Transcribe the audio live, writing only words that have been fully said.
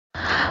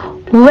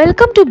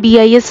Welcome to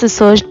BIS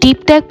Research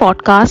Deep Tech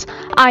Podcast.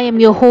 I am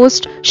your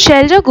host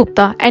Shailja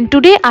Gupta and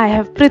today I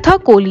have Pritha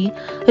Kohli,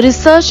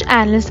 Research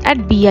Analyst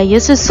at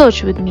BIS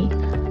Research with me.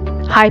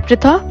 Hi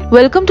Pritha,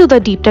 welcome to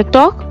the Deep Tech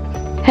Talk.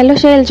 Hello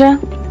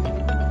Shailja.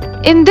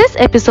 In this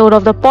episode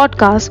of the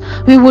podcast,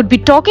 we would be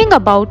talking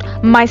about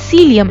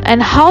mycelium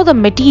and how the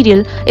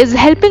material is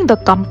helping the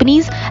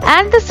companies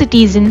and the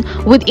citizen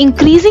with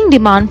increasing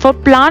demand for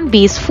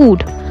plant-based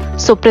food.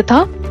 So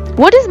Pritha,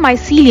 what is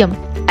mycelium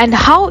and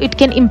how it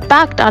can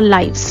impact our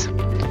lives?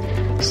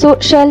 So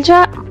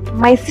Shailja,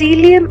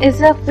 mycelium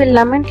is a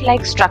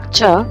filament-like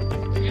structure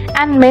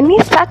and many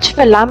such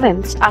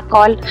filaments are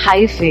called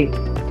hyphae.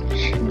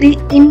 The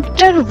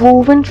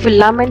interwoven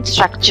filament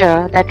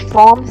structure that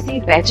forms the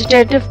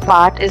vegetative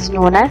part is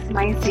known as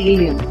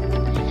mycelium.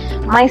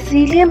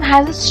 Mycelium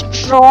has a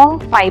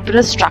strong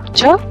fibrous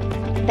structure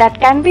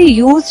that can be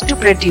used to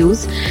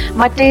produce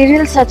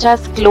materials such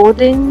as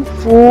clothing,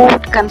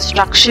 food,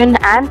 construction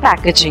and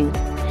packaging.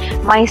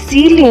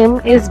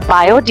 Mycelium is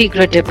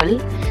biodegradable,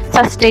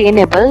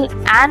 sustainable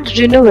and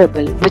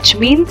renewable, which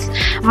means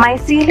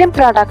mycelium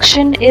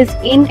production is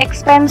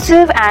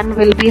inexpensive and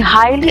will be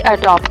highly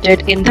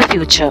adopted in the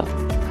future.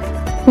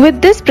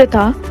 With this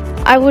Pritha,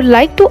 I would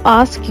like to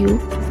ask you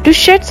to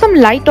shed some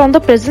light on the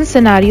present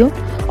scenario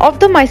of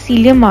the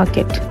mycelium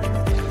market.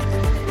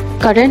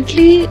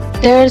 Currently,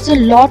 there is a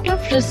lot of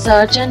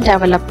research and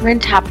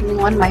development happening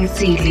on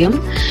mycelium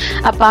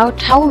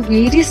about how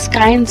various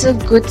kinds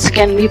of goods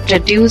can be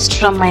produced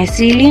from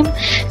mycelium,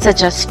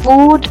 such as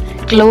food,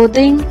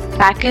 clothing,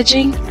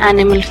 packaging,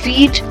 animal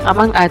feed,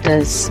 among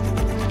others.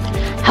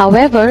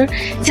 However,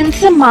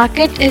 since the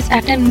market is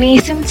at a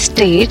nascent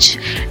stage,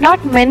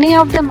 not many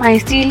of the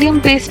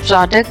mycelium-based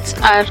products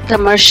are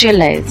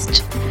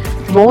commercialized.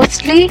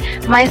 Mostly,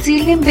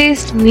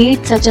 mycelium-based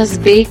meats such as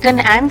bacon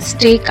and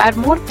steak are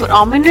more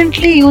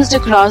prominently used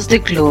across the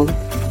globe.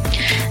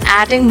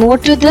 Adding more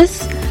to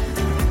this,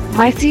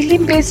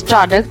 mycelium-based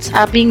products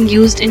are being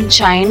used in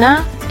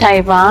China,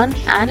 Taiwan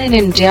and in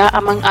India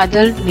among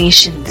other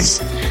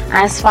nations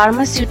as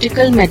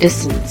pharmaceutical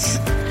medicines.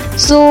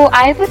 So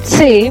I would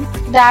say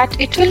that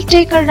it will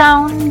take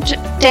around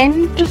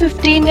 10 to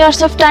 15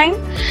 years of time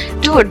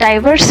to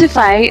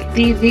diversify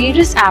the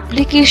various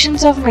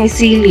applications of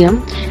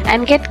mycelium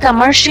and get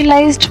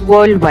commercialized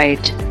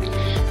worldwide.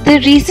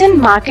 The recent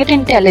market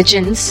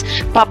intelligence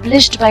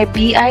published by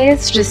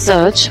BIS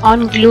Research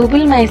on global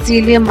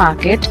mycelium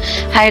market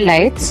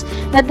highlights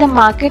that the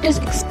market is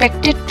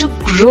expected to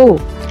grow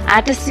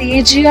at a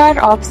CAGR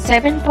of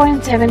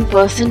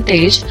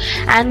 7.7%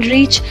 and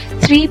reach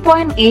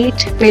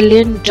 $3.8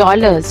 billion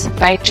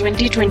by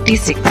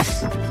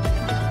 2026.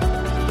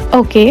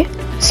 Okay,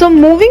 so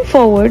moving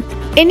forward,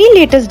 any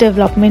latest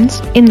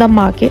developments in the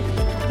market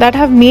that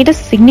have made a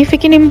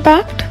significant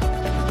impact?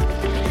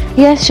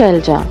 Yes,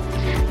 Shailja.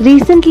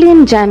 Recently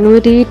in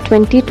January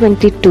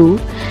 2022,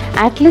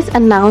 Atlas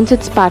announced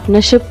its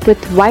partnership with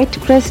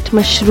Whitecrest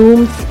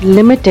Mushrooms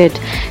Limited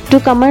to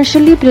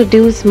commercially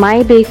produce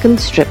My Bacon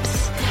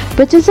Strips,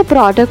 which is a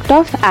product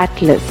of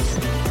Atlas.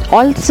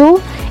 Also,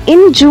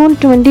 in June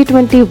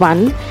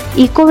 2021,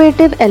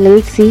 Ecovative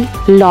LLC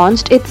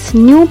launched its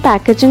new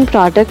packaging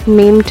product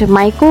named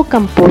Myco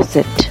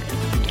Composite.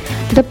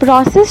 The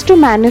process to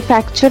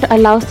manufacture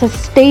allows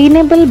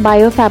sustainable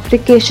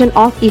biofabrication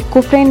of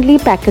eco-friendly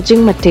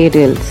packaging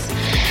materials.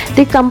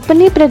 The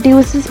company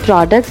produces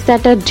products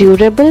that are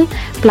durable,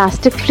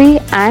 plastic-free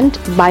and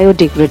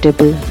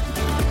biodegradable.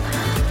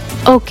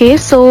 Okay,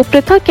 so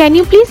Pritha, can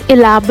you please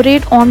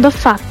elaborate on the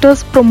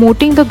factors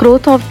promoting the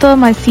growth of the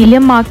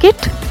mycelium market?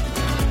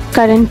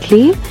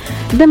 Currently,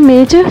 the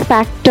major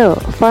factor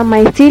for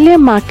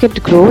mycelium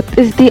market growth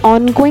is the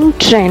ongoing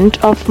trend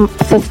of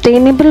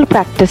sustainable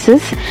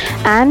practices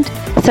and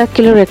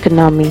circular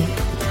economy.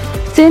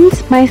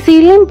 Since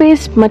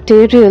mycelium-based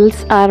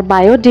materials are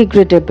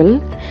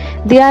biodegradable,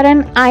 they are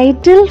an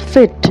ideal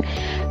fit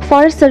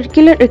for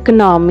circular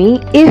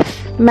economy if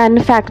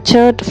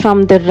manufactured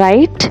from the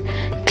right,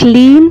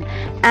 clean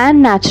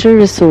and natural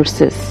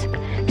resources.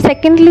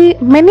 Secondly,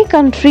 many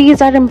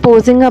countries are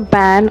imposing a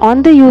ban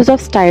on the use of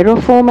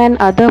styrofoam and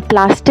other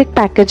plastic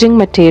packaging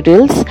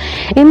materials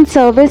in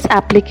service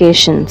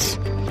applications.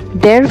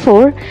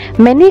 Therefore,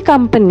 many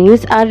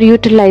companies are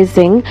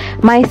utilizing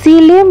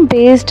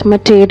mycelium-based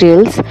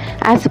materials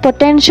as a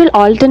potential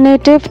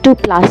alternative to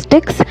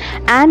plastics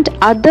and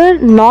other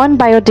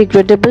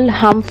non-biodegradable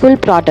harmful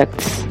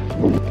products.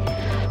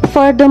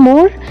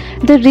 Furthermore,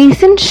 the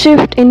recent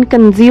shift in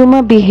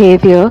consumer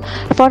behavior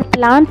for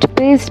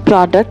plant-based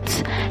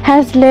products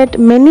has led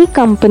many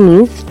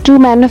companies to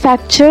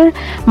manufacture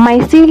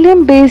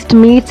mycelium-based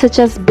meat such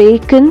as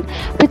bacon,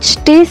 which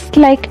tastes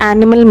like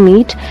animal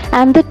meat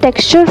and the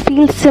texture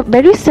feels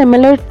very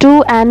similar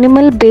to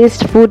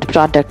animal-based food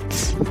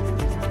products.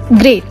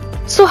 Great.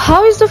 So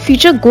how is the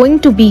future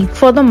going to be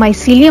for the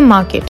mycelium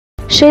market?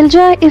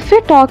 Shailja, if we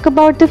talk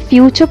about the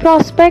future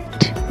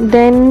prospect,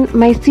 then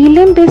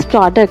mycelium based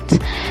products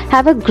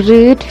have a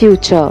great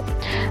future.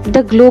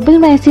 The global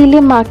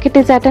mycelium market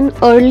is at an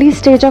early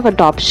stage of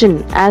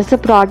adoption as the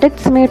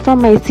products made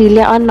from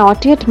mycelia are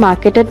not yet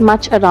marketed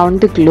much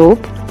around the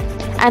globe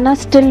and are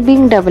still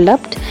being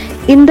developed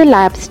in the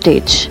lab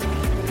stage.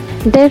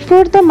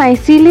 Therefore, the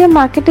mycelium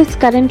market is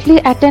currently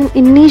at an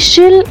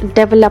initial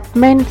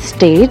development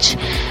stage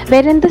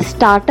wherein the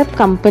startup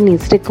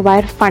companies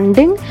require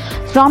funding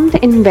from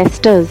the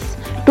investors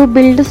to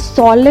build a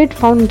solid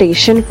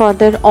foundation for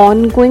their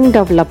ongoing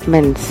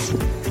developments.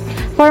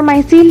 For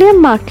mycelium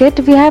market,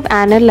 we have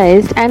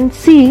analyzed and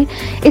see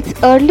its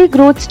early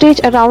growth stage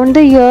around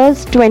the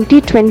years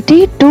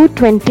 2020 to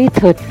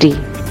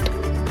 2030.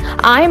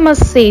 I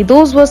must say,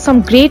 those were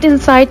some great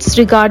insights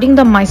regarding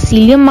the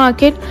mycelium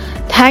market.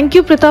 Thank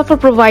you, Pritha, for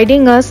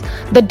providing us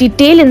the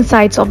detailed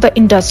insights of the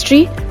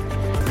industry.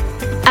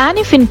 And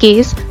if in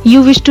case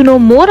you wish to know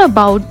more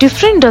about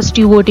different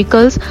industry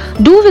verticals,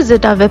 do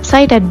visit our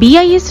website at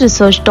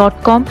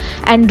bisresearch.com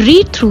and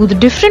read through the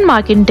different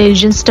market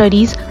intelligence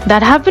studies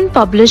that have been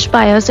published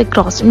by us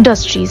across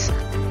industries.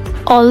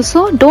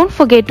 Also, don't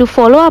forget to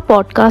follow our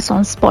podcast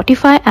on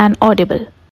Spotify and Audible.